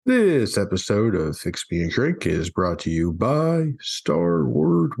This episode of Fix Me a Drink is brought to you by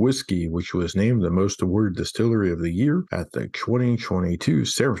Starward Whiskey, which was named the most awarded distillery of the year at the 2022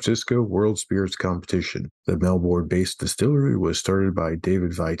 San Francisco World Spirits Competition. The Melbourne-based distillery was started by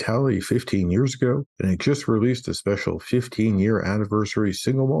David Vitale 15 years ago, and it just released a special 15-year anniversary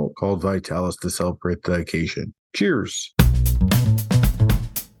single malt called Vitalis to celebrate the occasion. Cheers!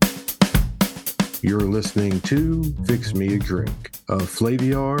 You're listening to Fix Me a Drink, a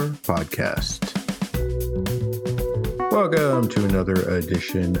Flaviar podcast. Welcome to another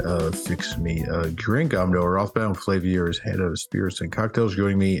edition of Fix Me a Drink. I'm Noah Rothbaum, Flaviar's head of spirits and cocktails.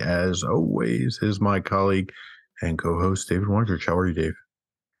 Joining me, as always, is my colleague and co-host, David Wondrich. How are you, Dave?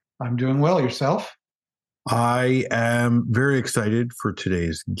 I'm doing well. Yourself? I am very excited for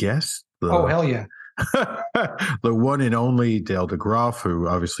today's guest. Oh, hell yeah. The one and only Dale DeGroff, who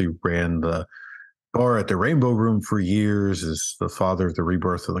obviously ran the bar at the Rainbow Room for years, is the father of the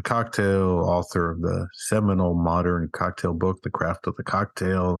rebirth of the cocktail, author of the seminal modern cocktail book, The Craft of the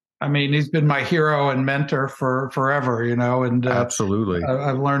Cocktail. I mean, he's been my hero and mentor for forever, and Absolutely.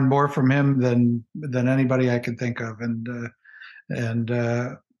 I've learned more from him than anybody I can think of, and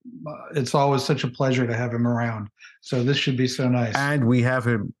it's always such a pleasure to have him around. So this should be so nice. And we have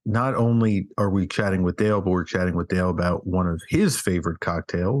him. Not only are we chatting with Dale, but we're chatting with Dale about one of his favorite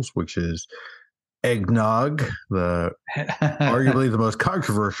cocktails, which is Eggnog, arguably the most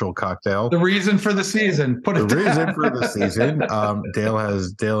controversial cocktail. The reason for the season. Dale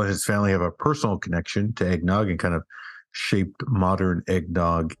and his family have a personal connection to eggnog and kind of shaped modern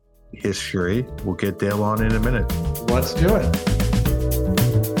eggnog history. We'll get Dale on in a minute. Let's do it.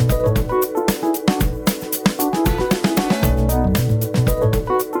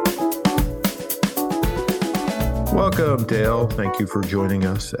 Welcome, Dale. Thank you for joining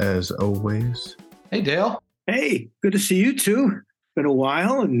us as always. Hey, Dale. Hey, good to see you too. Been a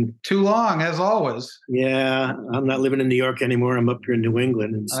while and too long, as always. Yeah, I'm not living in New York anymore. I'm up here in New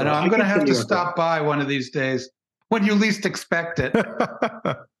England. And so I know. I'm going to have to stop by one of these days when you least expect it.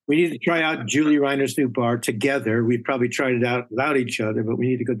 We need to try out Julie Reiner's new bar together. We've probably tried it out without each other, but we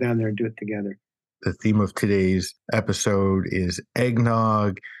need to go down there and do it together. The theme of today's episode is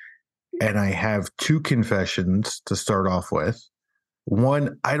eggnog. And I have two confessions to start off with.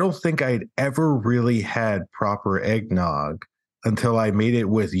 One, I don't think I'd ever really had proper eggnog until I made it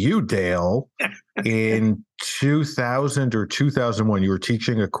with you, Dale, in 2000 or 2001. You were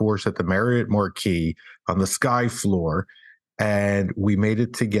teaching a course at the Marriott Marquis on the Sky floor, and we made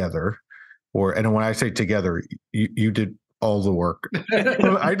it together. And when I say together, you did all the work.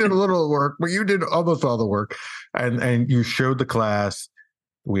 I did a little work, but you did almost all the work. And you showed the class.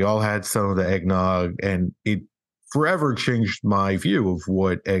 We all had some of the eggnog, and it forever changed my view of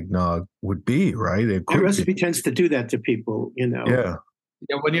what eggnog would be, right? The recipe tends to do that to people, Yeah.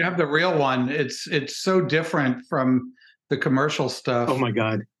 Yeah, when you have the real one, it's so different from the commercial stuff. Oh, my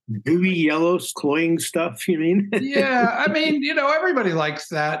God. Gooey, yellow, cloying stuff, you mean? Yeah, I mean, everybody likes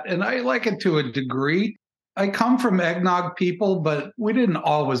that, and I like it to a degree. I come from eggnog people, but we didn't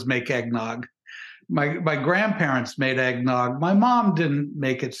always make eggnog. My grandparents made eggnog. My mom didn't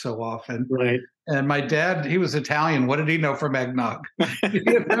make it so often. Right. And my dad, he was Italian. What did he know from eggnog?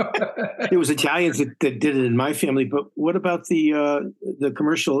 It was Italians that did it in my family. But what about the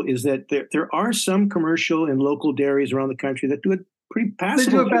commercial? Is that there are some commercial and local dairies around the country that do it pretty passable.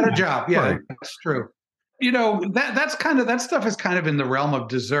 They do a better job. Yeah, right. That's true. That stuff is kind of in the realm of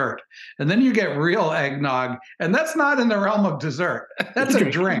dessert. And then you get real eggnog, and that's not in the realm of dessert. That's a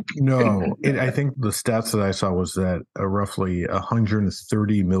drink. No, I think the stats that I saw was that roughly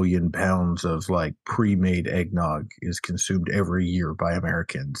 130 million pounds of pre-made eggnog is consumed every year by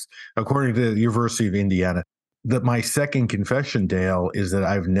Americans, according to the University of Indiana. My second confession, Dale, is that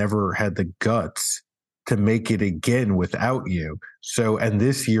I've never had the guts to make it again without you. And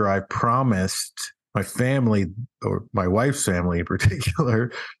this year I promised my family, or my wife's family in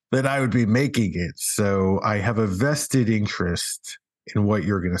particular, that I would be making it. So I have a vested interest in what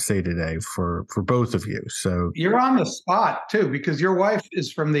you're going to say today for both of you. So you're on the spot too, because your wife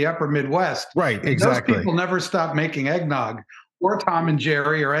is from the upper Midwest. Right, exactly. Those people never stop making eggnog or Tom and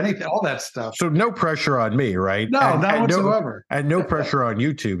Jerry or anything, all that stuff. So no pressure on me, right? No, not whatsoever. And no pressure on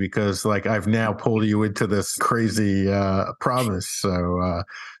you two, because I've now pulled you into this crazy promise.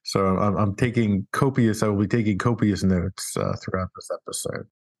 So I'm taking copious. I will be taking copious notes throughout this episode.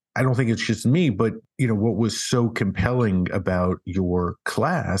 I don't think it's just me, but what was so compelling about your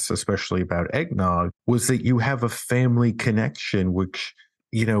class, especially about eggnog, was that you have a family connection, which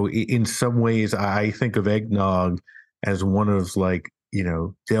in some ways I think of eggnog as one of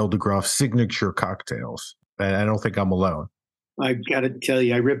Dale DeGroff's signature cocktails. And I don't think I'm alone. I got to tell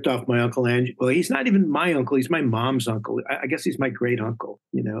you, I ripped off my Uncle Angelo. Well, he's not even my uncle. He's my mom's uncle. I guess he's my great uncle,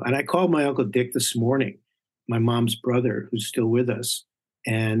 And I called my Uncle Dick this morning, my mom's brother, who's still with us.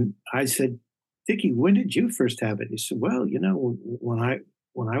 And I said, Dickie, when did you first have it? He said, well, when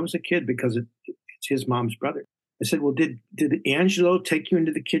I was a kid, because it's his mom's brother. I said, well, did Angelo take you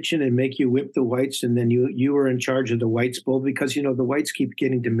into the kitchen and make you whip the whites, and then you were in charge of the whites bowl? Because, the whites keep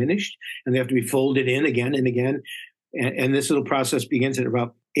getting diminished and they have to be folded in again and again. And this little process begins at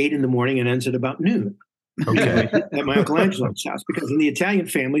about 8 a.m. and ends at about noon. Okay. At my Uncle Angelo's house. Because in the Italian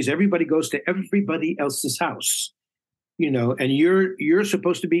families, everybody goes to everybody else's house, and you're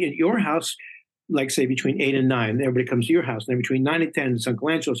supposed to be at your house, like say between 8 and 9, everybody comes to your house. And then between 9 and 10, it's Uncle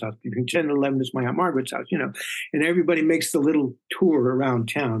Angelo's house. Between 10 and 11 is my Aunt Margaret's house, and everybody makes the little tour around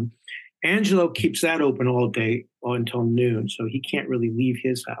town. Angelo keeps that open all day until noon, so he can't really leave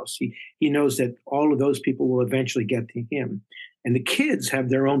his house. He knows that all of those people will eventually get to him. And the kids have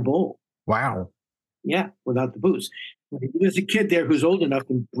their own bowl. Wow. Yeah, without the booze. There's a kid there who's old enough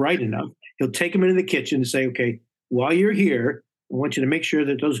and bright enough. He'll take him into the kitchen and say, okay, while you're here, I want you to make sure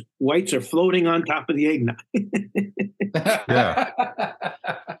that those whites are floating on top of the eggnog. Yeah.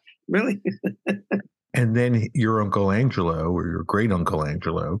 Really? And then your Uncle Angelo, or your great Uncle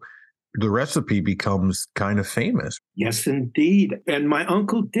Angelo, the recipe becomes kind of famous. Yes, indeed. And my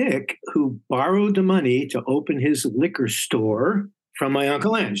Uncle Dick, who borrowed the money to open his liquor store from my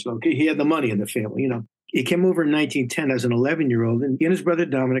Uncle Angelo, he had the money in the family, He came over in 1910 as an 11-year-old, and he and his brother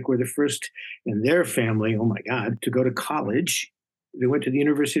Dominic were the first in their family, oh my God, to go to college. They went to the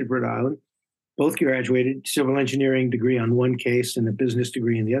University of Rhode Island. Both graduated, civil engineering degree on one case and a business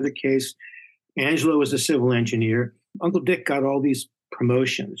degree in the other case. Angelo was a civil engineer. Uncle Dick got all these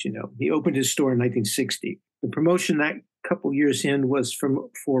promotions, He opened his store in 1960. The promotion that couple years in was from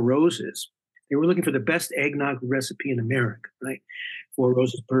Four Roses. They were looking for the best eggnog recipe in America, right? Four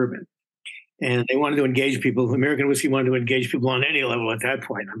Roses bourbon. And they wanted to engage people. American whiskey wanted to engage people on any level at that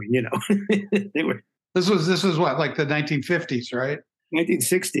point. I mean, they were. This was what, like the 1950s, right?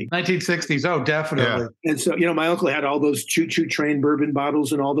 1960. 1960s. Oh, definitely. Yeah. And so, my uncle had all those choo-choo train bourbon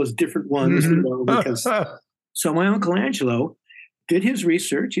bottles and all those different ones. Because so my Uncle Angelo did his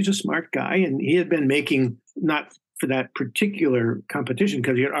research. He's a smart guy, and he had been making, not for that particular competition,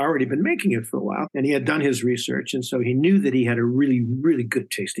 because he had already been making it for a while, and he had done his research. And so he knew that he had a really, really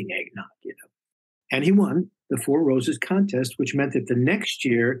good tasting eggnog, And he won the Four Roses contest, which meant that the next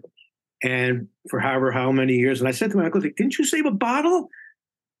year, and for how many years, and I said to my uncle, didn't you save a bottle?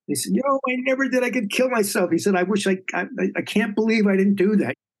 He said, I never did. I could kill myself. He said, I wish I can't believe I didn't do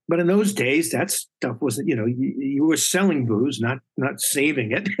that. But in those days, that stuff wasn't, you were selling booze, not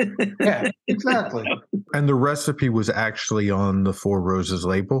saving it. Yeah, exactly. And the recipe was actually on the Four Roses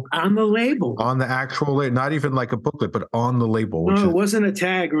label? On the label. On the actual label, not even like a booklet, but on the label. No, it wasn't a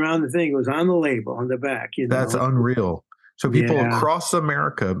tag around the thing. It was on the label, on the back. That's unreal. So people across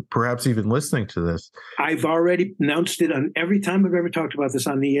America, perhaps even listening to this. I've already announced it on every time I've ever talked about this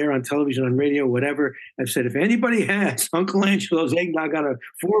on the air, on television, on radio, whatever. I've said, if anybody has Uncle Angelo's eggnog on a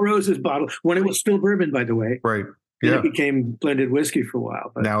Four Roses bottle, when it was still bourbon, by the way. Right. Yeah. It became blended whiskey for a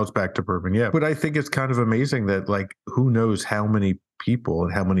while. But now it's back to bourbon. Yeah. But I think it's kind of amazing that, like, who knows how many people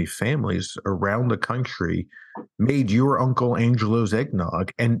and how many families around the country made your Uncle Angelo's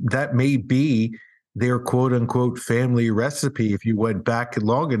eggnog. And that may be their quote unquote family recipe. If you went back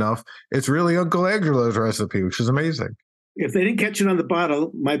long enough, it's really Uncle Angelo's recipe, which is amazing. If they didn't catch it on the bottle,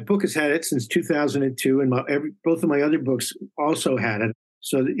 my book has had it since 2002, and both of my other books also had it.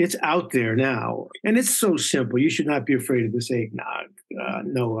 So it's out there now, and it's so simple. You should not be afraid of this eggnog,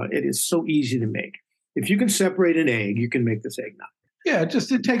 Noah. It is so easy to make. If you can separate an egg, you can make this eggnog. Yeah,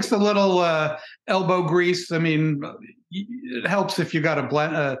 it takes a little elbow grease. I mean, it helps if you got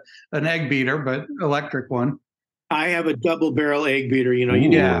an egg beater, but electric one. I have a double barrel egg beater. You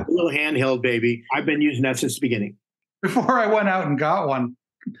need a little handheld, baby. I've been using that since the beginning. Before I went out and got one,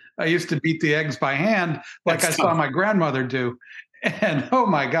 I used to beat the eggs by hand, like I saw my grandmother do. And oh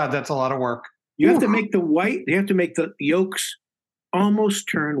my God, that's a lot of work. You have to make the yolks almost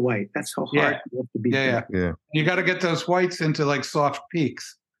turn white. That's how hard you have to beat them. Yeah. You got to get those whites into like soft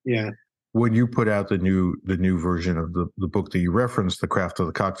peaks. Yeah. When you put out the new version of the book that you referenced, The Craft of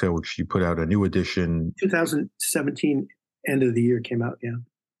the Cocktail, which you put out a new edition. 2017, end of the year came out, yeah.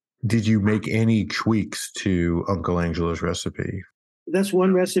 Did you make any tweaks to Uncle Angelo's recipe? That's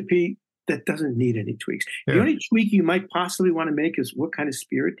one recipe that doesn't need any tweaks. Yeah. The only tweak you might possibly want to make is what kind of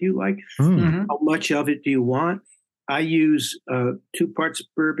spirit do you like? Mm-hmm. How much of it do you want? I use 2 parts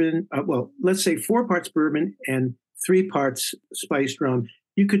bourbon. Let's say 4 parts bourbon and 3 parts spiced rum.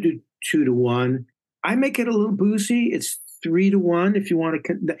 You could do 2 to 1. I make it a little boozy. It's 3-to-1 if you want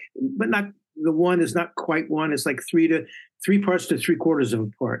to, but not the one is not quite one. It's like 3 parts to 3/4 of a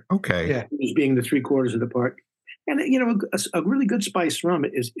part. Okay. Yeah. As being the 3/4 of the part. And a really good spiced rum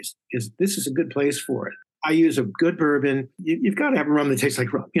is this is a good place for it. I use a good bourbon. You've got to have a rum that tastes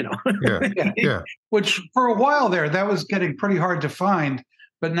like rum, Yeah. Which for a while there, that was getting pretty hard to find.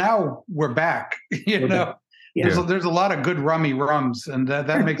 But now we're back. Yeah. There's a lot of good rummy rums, and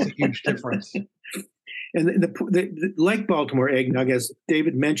that makes a huge difference. And the like Baltimore eggnog, as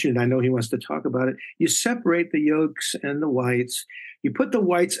David mentioned, I know he wants to talk about it. You separate the yolks and the whites. You put the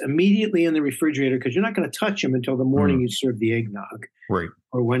whites immediately in the refrigerator because you're not going to touch them until the morning you serve the eggnog, right,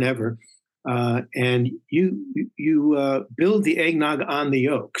 or whenever. And you build the eggnog on the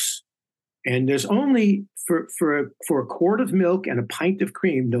yolks. And there's only for a quart of milk and a pint of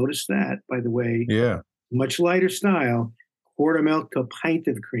cream. Notice that, by the way. Yeah, much lighter style. Quart of milk to a pint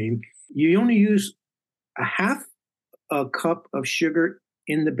of cream. You only use a half a cup of sugar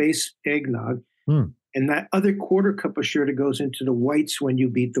in the base eggnog, and that other quarter cup of sugar goes into the whites when you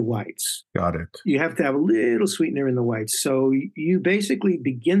beat the whites. Got it. You have to have a little sweetener in the whites. So you basically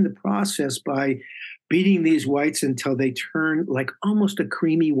begin the process by beating these whites until they turn like almost a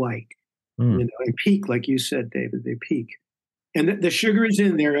creamy white. And peak, like you said, David, they peak. And the sugar is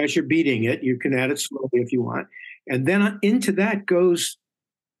in there as you're beating it. You can add it slowly if you want. And then into that goes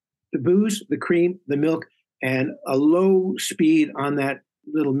the booze, the cream, the milk, and a low speed on that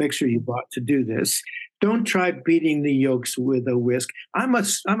little mixer you bought to do this. Don't try beating the yolks with a whisk. I'm a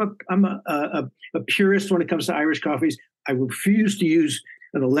purist when it comes to Irish coffees. I refuse to use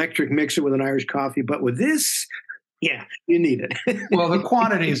an electric mixer with an Irish coffee, but with this, yeah, you need it. Well, the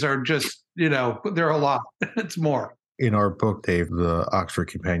quantities are just, they're a lot. It's more. In our book, Dave, the Oxford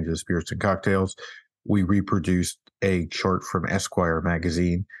Companion to Spirits and Cocktails, we reproduced a chart from Esquire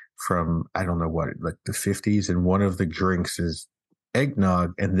magazine from, I don't know what, like the 50s. And one of the drinks is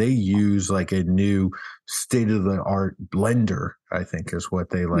eggnog, and they use like a new state-of-the-art blender, I think is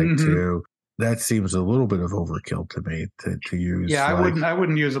what they like to. That seems a little bit of overkill to me to use. Yeah, I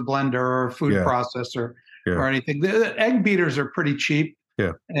wouldn't use a blender or a food processor or anything. The egg beaters are pretty cheap.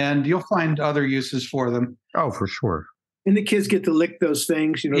 Yeah. And you'll find other uses for them. Oh, for sure. And the kids get to lick those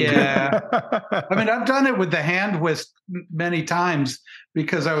things, Yeah. I mean, I've done it with the hand whisk many times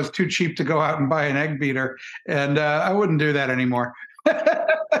because I was too cheap to go out and buy an egg beater. And I wouldn't do that anymore.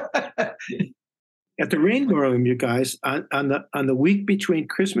 At the Rainbow Room, you guys, on the week between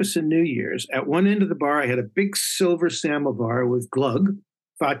Christmas and New Year's, at one end of the bar, I had a big silver samovar with glug,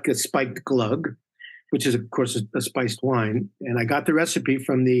 vodka spiked glug, which is, of course, a spiced wine. And I got the recipe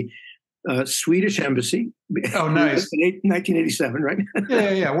from the Swedish embassy. Oh, nice. 1987, right?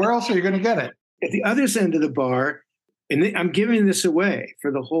 Yeah. Where else are you going to get it? At the other end of the bar, and I'm giving this away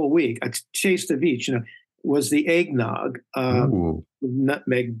for the whole week, a taste of each, was the eggnog,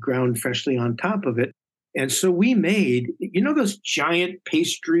 nutmeg ground freshly on top of it. And so we made, those giant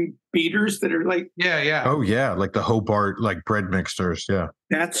pastry beaters that are like... Yeah. Oh, yeah, like the Hobart, like bread mixers, yeah.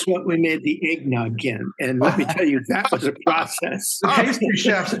 That's what we made the eggnog in. And let me tell you, that was a process. The pastry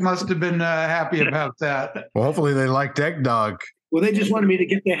chefs must have been happy about that. Well, hopefully they liked eggnog. Well, they just wanted me to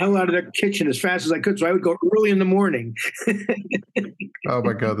get the hell out of their kitchen as fast as I could, so I would go early in the morning. Oh,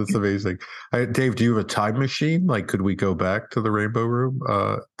 my God, that's amazing. Dave, do you have a time machine? Like, could we go back to the Rainbow Room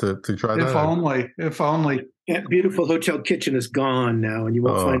to try that? If only. That beautiful hotel kitchen is gone now, and you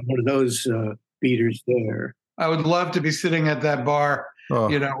won't find one of those beaters there. I would love to be sitting at that bar,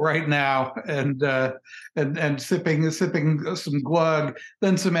 right now, and sipping some glug,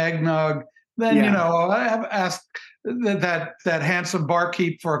 then some eggnog. Then, I have asked that handsome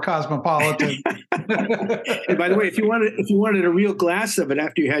barkeep for a cosmopolitan. And by the way, if you wanted a real glass of it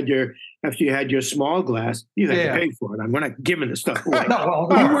after you had your small glass, you had to pay for it. We're not giving the stuff away.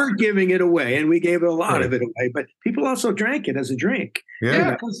 We were giving it away, and we gave a lot of it away. But people also drank it as a drink.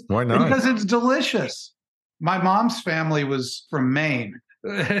 Yeah, why not? Because it's delicious. My mom's family was from Maine.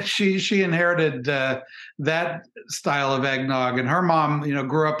 She inherited that style of eggnog, and her mom,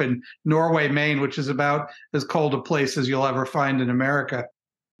 grew up in Norway, Maine, which is about as cold a place as you'll ever find in America.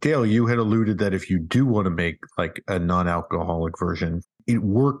 Dale, you had alluded that if you do want to make like a non-alcoholic version, it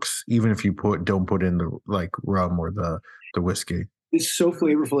works even if you don't put in the like rum or the whiskey. It's so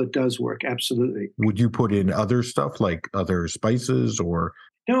flavorful; it does work. Absolutely. Would you put in other stuff like other spices or?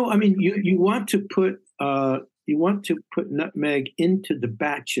 No, I mean you want to put. You want to put nutmeg into the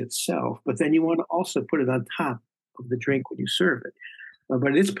batch itself, but then you want to also put it on top of the drink when you serve it.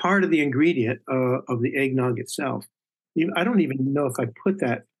 But it's part of the ingredient of the eggnog itself. I don't even know if I put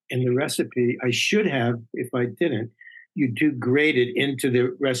that in the recipe. I should have if I didn't. You do grate it into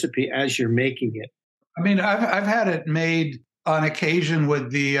the recipe as you're making it. I mean, I've had it made on occasion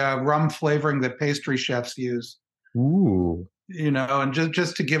with the rum flavoring that pastry chefs use. Ooh. And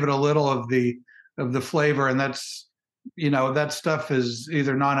just to give it a little of the flavor, and that's that stuff is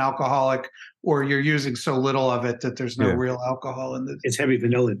either non-alcoholic or you're using so little of it that there's no real alcohol in it. It's heavy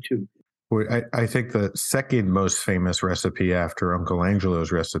vanilla too. I think the second most famous recipe after Uncle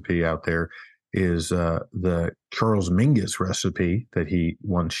Angelo's recipe out there is the Charles Mingus recipe that he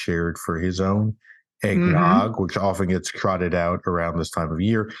once shared for his own eggnog, which often gets trotted out around this time of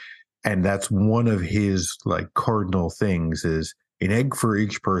year. And that's one of his like cardinal things is an egg for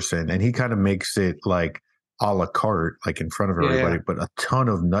each person. And he kind of makes it like a la carte, like in front of everybody, but a ton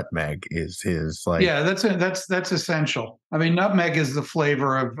of nutmeg is his like. Yeah, that's essential. I mean, nutmeg is the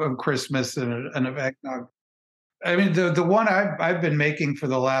flavor of Christmas and of eggnog. I mean, the one I've been making for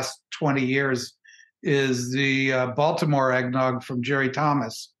the last 20 years is the Baltimore eggnog from Jerry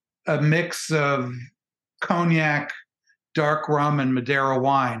Thomas, a mix of cognac, dark rum, and Madeira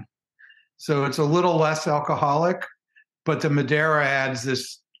wine. So it's a little less alcoholic, but the Madeira adds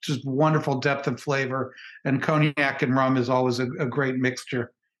this just wonderful depth of flavor, and cognac and rum is always a great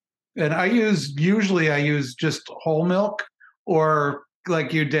mixture. And usually I use just whole milk, or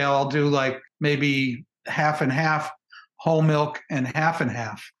like you, Dale, I'll do like maybe half and half whole milk and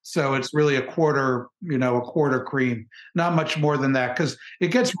half. So it's really a quarter cream, not much more than that, because it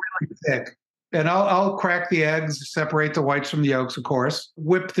gets really thick. And I'll crack the eggs, separate the whites from the yolks, of course,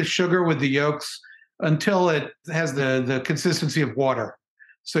 whip the sugar with the yolks until it has the consistency of water.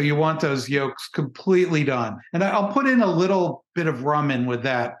 So you want those yolks completely done. And I'll put in a little bit of rum in with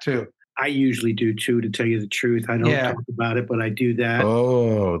that too. I usually do too, to tell you the truth. I don't talk about it, but I do that.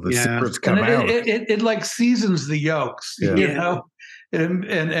 Oh, the secrets come out. It like seasons the yolks, and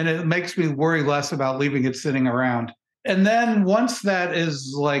it makes me worry less about leaving it sitting around. And then once that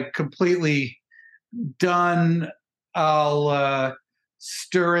is like completely done, I'll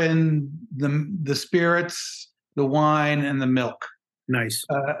stir in the spirits, the wine, and the milk. Nice.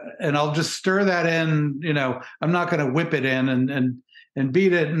 And I'll just stir that in. I'm not going to whip it in and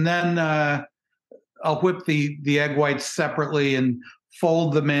beat it. And then I'll whip the egg whites separately and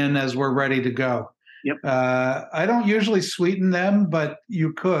fold them in as we're ready to go. Yep. I don't usually sweeten them, but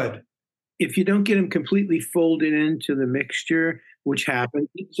you could. If you don't get them completely folded into the mixture, which happens,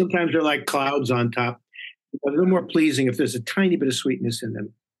 sometimes they're like clouds on top. But they're more pleasing if there's a tiny bit of sweetness in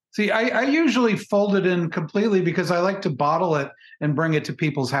them. See, I usually fold it in completely because I like to bottle it and bring it to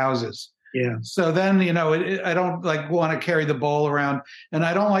people's houses. Yeah. So then, I don't like want to carry the bowl around, and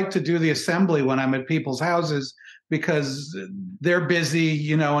I don't like to do the assembly when I'm at people's houses because they're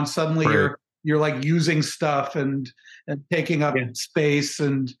busy, and suddenly you're like using stuff and taking up space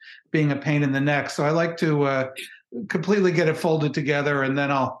and being a pain in the neck. So I like to completely get it folded together, and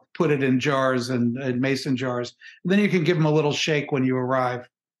then I'll put it in jars and mason jars. And then you can give them a little shake when you arrive.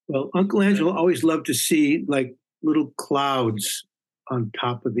 Well, Uncle Angelo always loved to see like little clouds on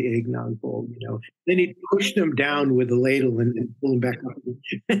top of the eggnog bowl, Then he'd push them down with a ladle and pull them back up.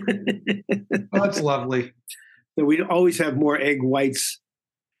 Oh, that's lovely. So we'd always have more egg whites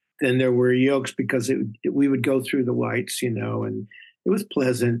than there were yolks because we would go through the whites, and it was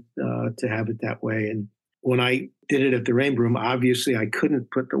pleasant to have it that way. And when I did it at the Rainbow Room, obviously I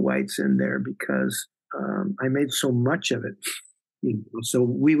couldn't put the whites in there because I made so much of it. So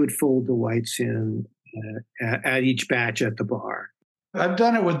we would fold the whites in at each batch at the bar. I've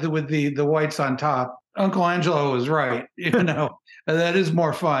done it with the whites on top. Uncle Angelo was right. That is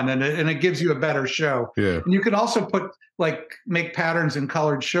more fun, and it gives you a better show. Yeah. And you can also make patterns in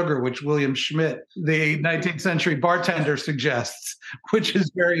colored sugar, which William Schmidt, the 19th century bartender, suggests, which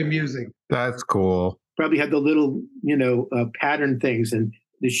is very amusing. That's cool. Probably had the little, pattern things, and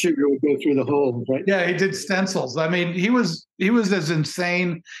the sugar would go through the holes, right? Yeah, he did stencils. I mean, he was as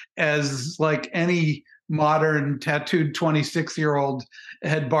insane as like any modern tattooed 26-year-old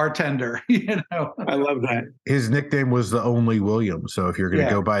head bartender. I love that. His nickname was the Only William. So if you're going to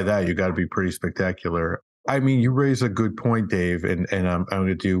go by that, you got to be pretty spectacular. I mean, you raise a good point, Dave, and I'm going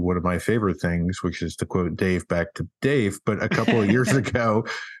to do one of my favorite things, which is to quote Dave back to Dave. But a couple of years ago,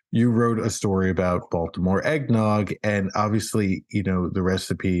 you wrote a story about Baltimore eggnog, and obviously, the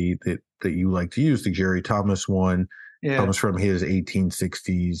recipe that you like to use, the Jerry Thomas one, comes from his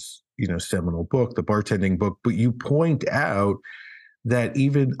 1860s, seminal book, the bartending book. But you point out that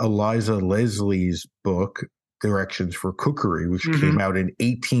even Eliza Leslie's book, Directions for Cookery, which came out in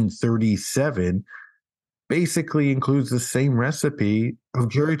 1837, basically includes the same recipe of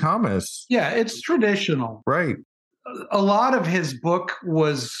Jerry Thomas. Yeah, it's traditional. Right. A lot of his book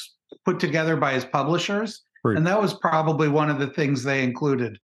was put together by his publishers, and that was probably one of the things they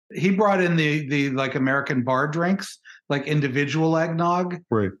included. He brought in the like American bar drinks, like individual eggnog.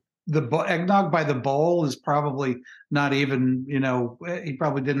 Right. The eggnog by the bowl is probably not even, he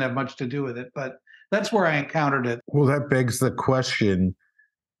probably didn't have much to do with it, but that's where I encountered it. Well, that begs the question,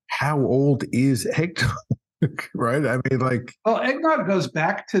 how old is eggnog? Right? I mean, like. Well, eggnog goes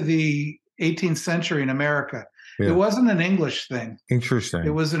back to the 18th century in America. Yeah. It wasn't an English thing. Interesting.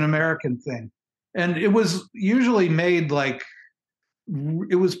 It was an American thing. And it was usually made like,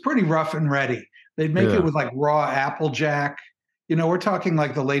 it was pretty rough and ready. They'd make it with like raw applejack. We're talking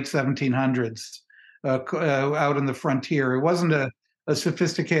like the late 1700s out in the frontier. It wasn't a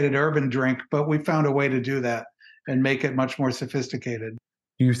sophisticated urban drink, but we found a way to do that and make it much more sophisticated.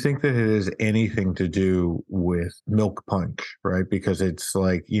 Do you think that it has anything to do with milk punch, right? Because it's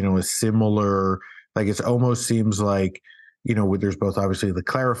like, a similar, like it almost seems like, there's both obviously the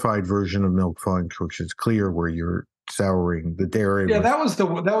clarified version of milk punch, which is clear where you're souring the dairy. Yeah, that was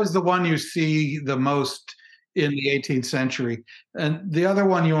the one you see the most in the 18th century. And the other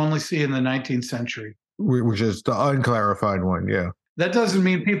one you only see in the 19th century. Which is the unclarified one, yeah. That doesn't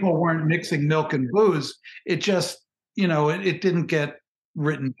mean people weren't mixing milk and booze. It just, it didn't get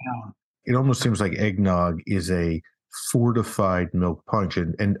written down. It almost seems like eggnog is a fortified milk punch.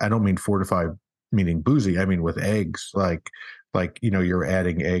 And I don't mean fortified meaning boozy. I mean with eggs, like you're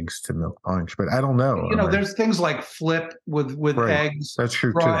adding eggs to milk punch. But I don't know. There's things like flip with eggs. That's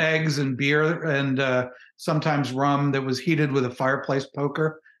true raw too. Eggs and beer and sometimes rum that was heated with a fireplace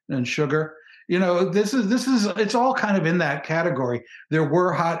poker and sugar. This is it's all kind of in that category. There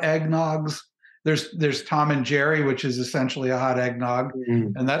were hot eggnogs. There's Tom and Jerry, which is essentially a hot eggnog,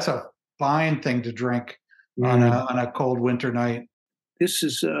 and that's a fine thing to drink on a cold winter night. This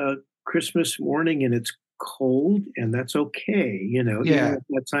is Christmas morning, and it's cold, and that's okay, even at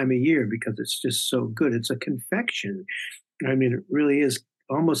that time of year, because it's just so good. It's a confection. I mean, it really is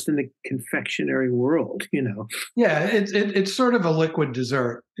almost in the confectionery world, Yeah, it's sort of a liquid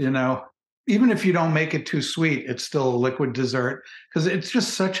dessert, Even if you don't make it too sweet, it's still a liquid dessert because it's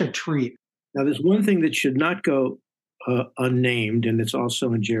just such a treat. Now, there's one thing that should not go unnamed, and it's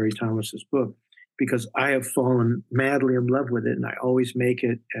also in Jerry Thomas's book, because I have fallen madly in love with it, and I always make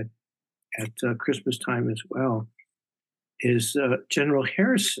it at Christmas time as well, is General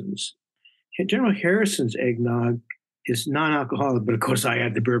Harrison's. General Harrison's eggnog is non-alcoholic, but of course I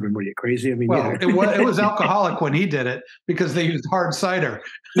add the bourbon. What are you, crazy? I mean, it was alcoholic when he did it because they used hard cider.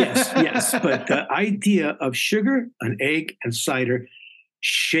 Yes. But the idea of sugar, an egg, and cider,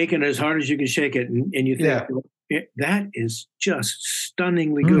 shaken as hard as you can shake it, and you think that is just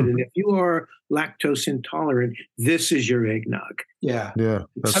stunningly good. And if you are lactose intolerant, this is your eggnog. Yeah.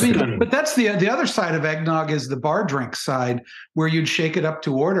 Stunning. But that's the other side of eggnog is the bar drink side, where you'd shake it up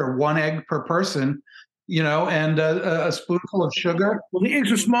to order, 1 egg per person, and a spoonful of sugar. Well, the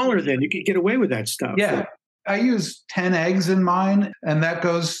eggs are smaller then. You could get away with that stuff. Yeah. I use 10 eggs in mine, and that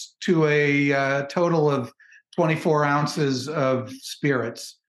goes to a total of 24 ounces of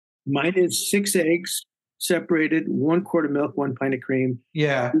spirits. Mine is 6 eggs separated, 1 quart of milk, 1 pint of cream,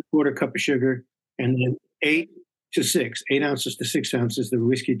 1/4 cup of sugar, and then 8 ounces to 6 ounces, the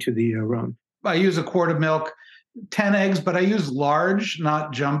whiskey to the rum. I use a quart of milk, 10 eggs, but I use large,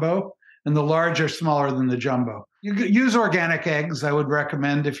 not jumbo. And the large are smaller than the jumbo. You could use organic eggs, I would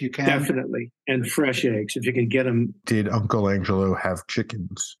recommend if you can. Definitely. And fresh eggs, if you can get them. Did Uncle Angelo have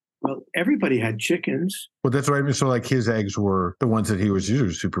chickens? Well, everybody had chickens. Well, that's what I mean. So like his eggs were the ones that he was using,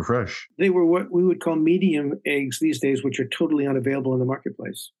 super fresh. They were what we would call medium eggs these days, which are totally unavailable in the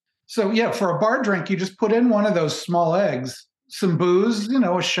marketplace. So for a bar drink, you just put in one of those small eggs, some booze,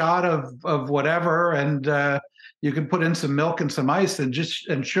 a shot of whatever, and you can put in some milk and some ice and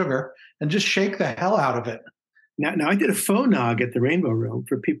sugar and just shake the hell out of it. Now I did a faux nog at the Rainbow Room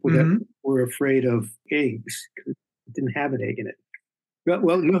for people that were afraid of eggs because it didn't have an egg in it.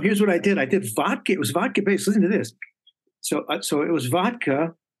 Well, no, here's what I did. I did vodka. It was vodka based. Listen to this. So it was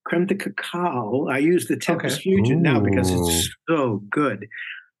vodka, creme de cacao. I used the Tempest Fusion now because it's so good.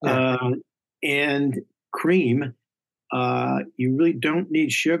 Yeah. And cream. You really don't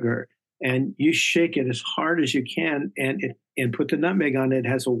need sugar. And you shake it as hard as you can and put the nutmeg on it. It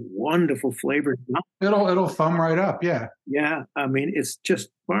has a wonderful flavor. It'll foam right up. Yeah. Yeah. I mean, it's just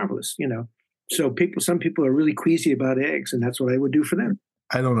marvelous, So some people are really queasy about eggs, and that's what I would do for them.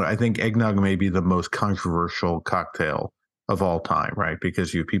 I don't know. I think eggnog may be the most controversial cocktail of all time, right?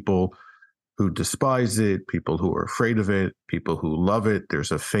 Because you have people who despise it, people who are afraid of it, people who love it.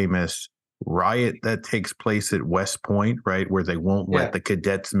 There's a famous riot that takes place at West Point, right? Where they won't let the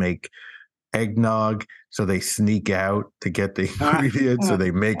cadets make eggnog. So they sneak out to get the ingredients. So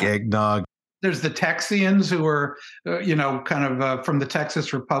they make eggnog. There's the Texians who were, kind of from the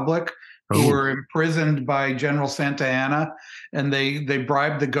Texas Republic, who were imprisoned by General Santa Anna, and they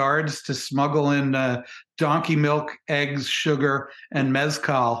bribed the guards to smuggle in donkey milk, eggs, sugar, and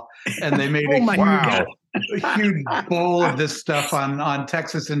mezcal, and they made a huge bowl of this stuff on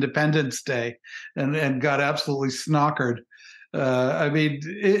Texas Independence Day, and got absolutely snockered.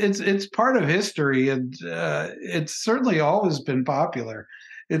 It's part of history, and it's certainly always been popular.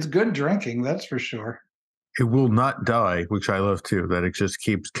 It's good drinking, that's for sure. It will not die, which I love too, that it just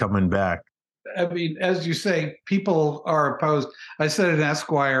keeps coming back. I mean, as you say, people are opposed. I said in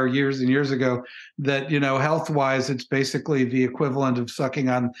Esquire years and years ago that, health-wise, it's basically the equivalent of sucking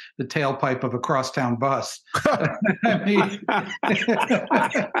on the tailpipe of a crosstown bus. I mean,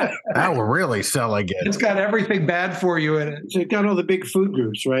 that will really sell again. It's got everything bad for you in it. So it's got all the big food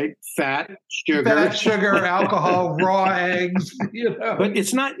groups, right? Fat, sugar, alcohol, raw eggs. But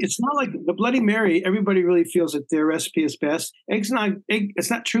it's not like the Bloody Mary. Everybody really feels that their recipe is best. It's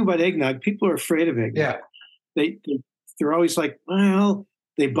not true about eggnog. People are afraid of eggnog. Yeah. They're always like, well,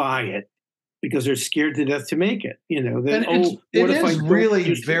 they buy it because they're scared to death to make it. It is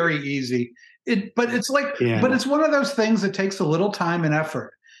really very easy. But it's one of those things that takes a little time and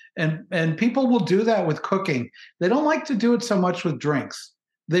effort. And people will do that with cooking. They don't like to do it so much with drinks.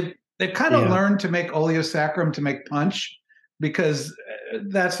 They've kind of learned to make oleo saccharum to make punch, because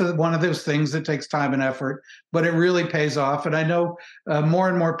that's one of those things that takes time and effort, but it really pays off. And I know more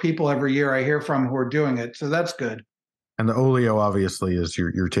and more people every year I hear from who are doing it. So that's good. And the oleo obviously is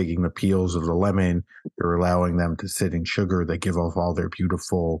you're taking the peels of the lemon, you're allowing them to sit in sugar. They give off all their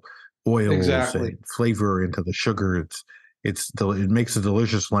beautiful oils and flavor into the sugar. It makes a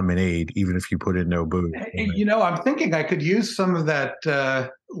delicious lemonade, even if you put in no booze. I'm thinking I could use some of that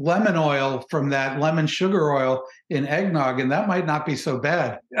lemon oil from that lemon sugar oil in eggnog, and that might not be so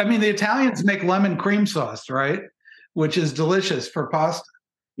bad. I mean, the Italians make lemon cream sauce, right? Which is delicious for pasta.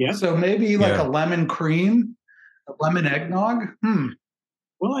 Yeah. So maybe a lemon cream, a lemon eggnog.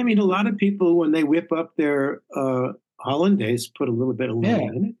 Well, I mean, a lot of people, when they whip up their hollandaise, put a little bit of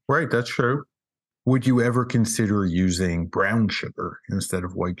lemon in it. Right, that's true. Would you ever consider using brown sugar instead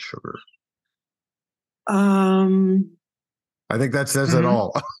of white sugar? I think that says it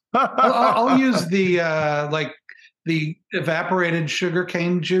all. I'll use the evaporated sugar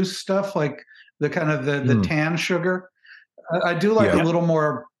cane juice stuff, like the kind of the tan sugar. I do like a little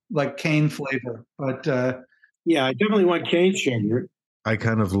more like cane flavor, but I definitely want cane sugar. I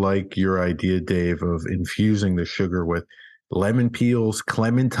kind of like your idea, Dave, of infusing the sugar with lemon peels.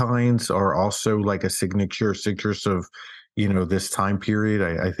 Clementines are also like a citrus of, this time period.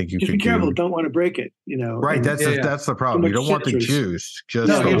 I think you just could be careful. Don't want to break it. Right. That's the problem. You don't want the juice. You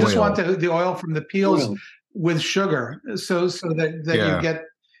just want the oil from the peels with sugar, so that you get.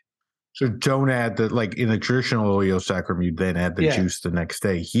 So don't add in a traditional oleo saccharum, you then add the juice the next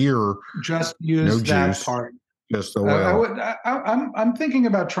day. Here, just use that juice, part. Just the oil. I'm thinking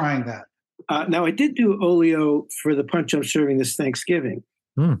about trying that. Now, I did do oleo for the punch I'm serving this Thanksgiving.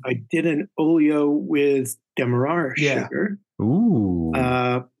 I did an oleo with demerara sugar. Ooh.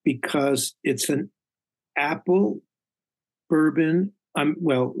 Because it's an apple bourbon.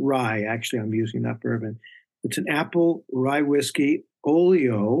 Rye. Actually, I'm using not bourbon. It's an apple rye whiskey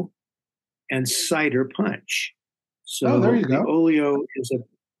oleo and cider punch. So there you go. The oleo is a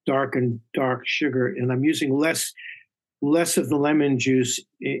dark sugar, and I'm using less of the lemon juice.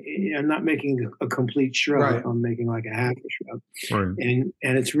 I'm not making a complete shrub. Right. I'm making like a half a shrub. Right.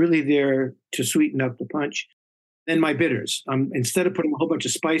 And it's really there to sweeten up the punch. Then my bitters. Instead of putting a whole bunch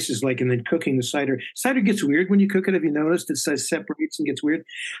of spices, and then cooking the cider. Cider gets weird when you cook it. Have you noticed? It separates and gets weird.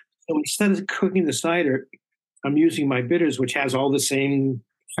 So instead of cooking the cider, I'm using my bitters, which has all the same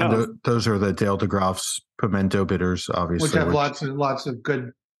stuff. And those are the Dale DeGroff's pimento bitters, obviously. Which have lots of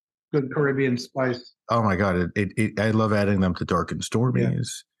good Caribbean spice. Oh my God. I love adding them to Dark and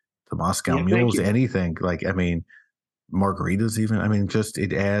Stormies, to Moscow Mules, anything. Margaritas even. Just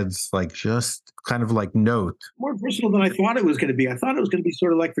it adds just kind of note. More versatile than I thought it was going to be. I thought it was going to be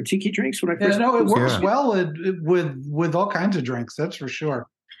sort of like for tiki drinks when I first. It works well with all kinds of drinks. That's for sure.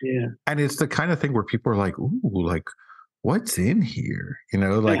 Yeah, and it's the kind of thing where people are like, "Ooh, what's in here?"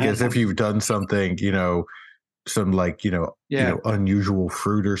 As if you've done something, some unusual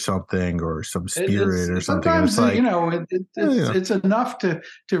fruit or something, or some spirit or something. Sometimes it's enough to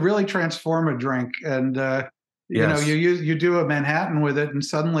really transform a drink, and you do a Manhattan with it, and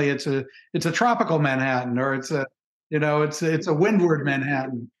suddenly it's a tropical Manhattan, or it's a windward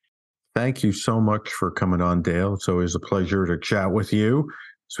Manhattan. Thank you so much for coming on, Dale. It's always a pleasure to chat with you,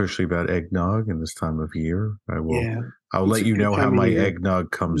 especially about eggnog in this time of year. I'll let you know how my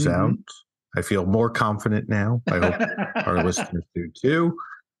eggnog comes out. I feel more confident now. I hope our listeners do too.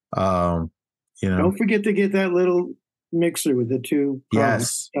 Don't forget to get that little mixer with the two.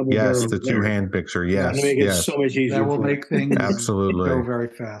 Yes, the two-hand mixer. Yes, make it so much easier. That will make things absolutely go very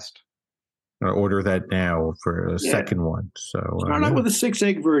fast. I'll order that now for a second one. So start out with a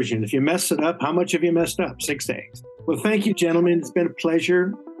 6-egg version. If you mess it up, how much have you messed up? 6 eggs. Well, thank you, gentlemen. It's been a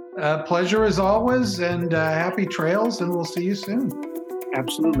pleasure. Pleasure as always, and happy trails, and we'll see you soon.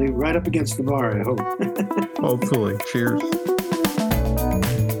 Absolutely. Right up against the bar, I hope. Hopefully. Cheers.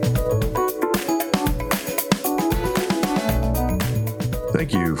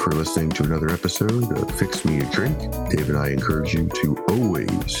 Thank you for listening to another episode of Fix Me a Drink. Dave and I encourage you to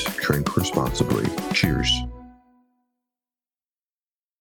always drink responsibly. Cheers.